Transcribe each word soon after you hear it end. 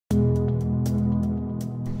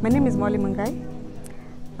My name is Molly Mungai.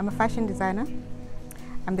 I'm a fashion designer.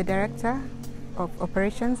 I'm the director of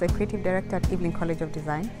operations and creative director at Evelyn College of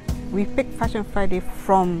Design. We picked Fashion Friday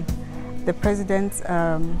from the President's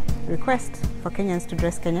request for Kenyans to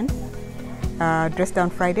dress Kenyan, Dress Down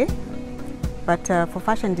Friday. But for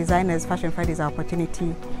fashion designers, Fashion Friday is our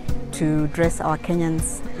opportunity to dress our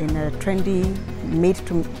Kenyans in a trendy,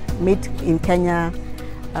 made in Kenya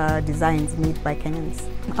designs made by Kenyans.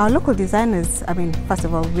 Our local designers, first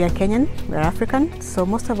of all, we are Kenyan, we're African, so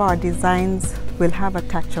most of our designs will have a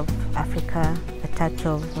touch of Africa, a touch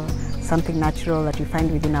of something natural that we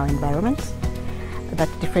find within our environment that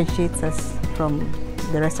differentiates us from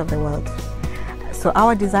the rest of the world. So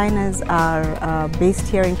our designers are based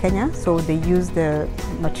here in Kenya, so they use the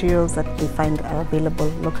materials that they find are available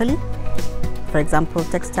locally. For example,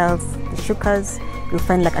 textiles, the shukas. You'll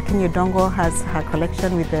find like Akinyi Dongo has her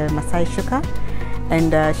collection with the Masai shuka,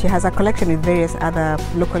 and she has a collection with various other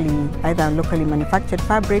either locally manufactured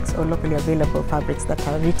fabrics or locally available fabrics that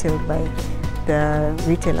are retailed by the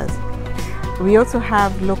retailers. We also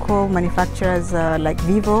have local manufacturers like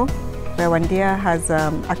Vivo, where Wandia has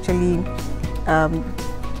actually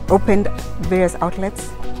opened various outlets,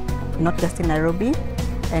 not just in Nairobi,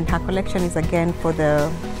 and her collection is again for the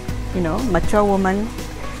mature woman,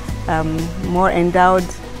 more endowed,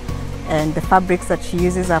 and the fabrics that she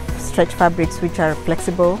uses are stretch fabrics which are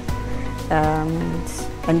flexible,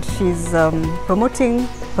 and she's promoting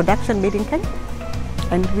production made in Kenya,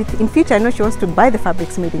 and in future I know she wants to buy the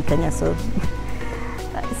fabrics made in Kenya. So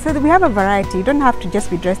we have a variety. You don't have to just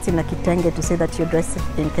be dressed in a kitenge to say that you're dressed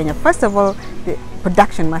in Kenya. First of all, the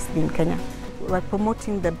production must be in Kenya. We're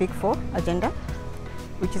promoting the Big Four agenda,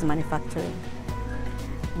 which is manufacturing.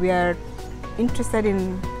 We are interested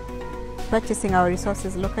in purchasing our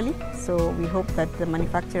resources locally, so we hope that the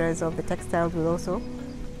manufacturers of the textiles will also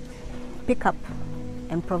pick up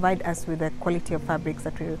and provide us with the quality of fabrics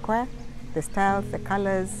that we require, the styles, the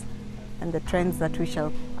colors, and the trends that we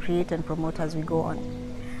shall create and promote as we go on.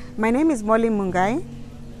 My name is Molly Mungai.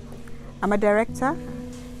 I'm a director,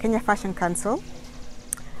 Kenya Fashion Council.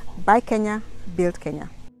 Buy Kenya, build Kenya.